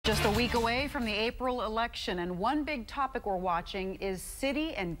Just a week away from the April election, and one big topic we're watching is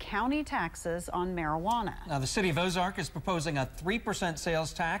city and county taxes on marijuana. Now, the city of Ozark is proposing a 3%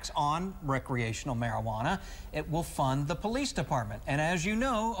 sales tax on recreational marijuana. It will fund the police department. And as you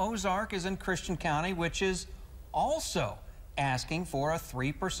know, Ozark is in Christian County, which is also asking for a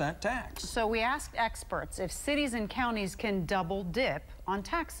 3% tax. So we asked experts if cities and counties can double dip on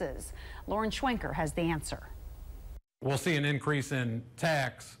taxes. Lauren Schwenker has the answer. We'll see an increase in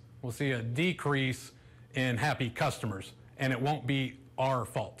tax. We'll see a decrease in happy customers, and it won't be our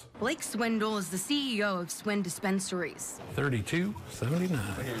fault. Blake Swindle is the CEO of Swin Dispensaries.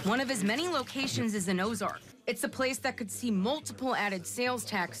 $32.79. One of his many locations is in Ozark. It's a place that could see multiple added sales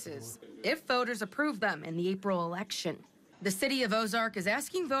taxes if voters approve them in the April election. The city of Ozark is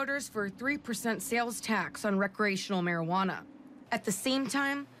asking voters for a 3% sales tax on recreational marijuana. At the same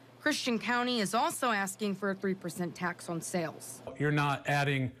time, Christian County is also asking for a 3% tax on sales. You're not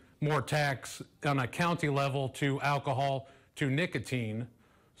adding more tax on a county level to alcohol, to nicotine.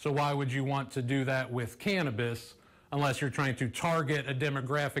 So why would you want to do that with cannabis unless you're trying to target a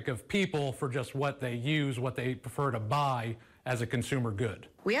demographic of people for just what they use, what they prefer to buy as a consumer good?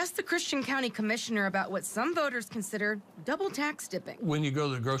 We asked the Christian County Commissioner about what some voters consider double tax dipping. When you go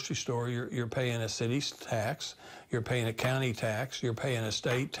to the grocery store, you're paying a city's tax, you're paying a county tax, you're paying a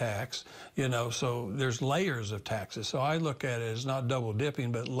state tax, so there's layers of taxes. So I look at it as not double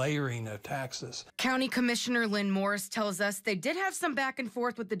dipping, but layering of taxes. County Commissioner Lynn Morris tells us they did have some back and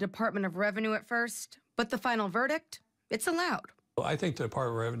forth with the Department of Revenue at first, but the final verdict, it's allowed. Well, I think the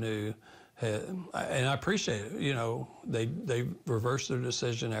Department of Revenue, and I appreciate it, they reversed their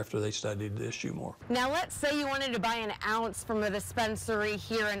decision after they studied the issue more. Now, let's say you wanted to buy an ounce from a dispensary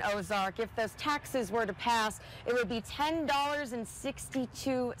here in Ozark. If those taxes were to pass, it would be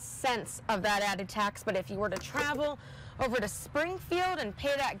 $10.62 of that added tax. But if you were to travel over to Springfield and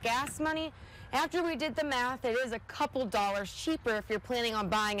pay that gas money, after we did the math, it is a couple dollars cheaper if you're planning on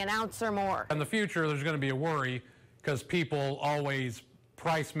buying an ounce or more. In the future, there's going to be a worry because people always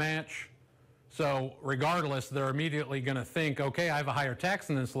price match. So regardless, they're immediately going to think, okay, I have a higher tax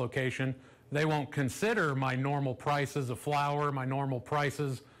in this location. They won't consider my normal prices of flour, my normal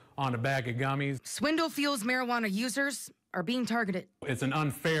prices on a bag of gummies. Swindle feels marijuana users are being targeted. It's an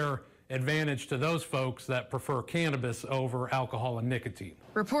unfair advantage to those folks that prefer cannabis over alcohol and nicotine.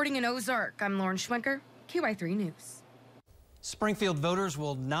 Reporting in Ozark, I'm Lauren Schwenker, QI3 News. Springfield voters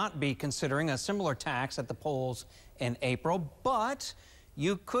will not be considering a similar tax at the polls in April, but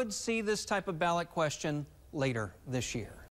you could see this type of ballot question later this year.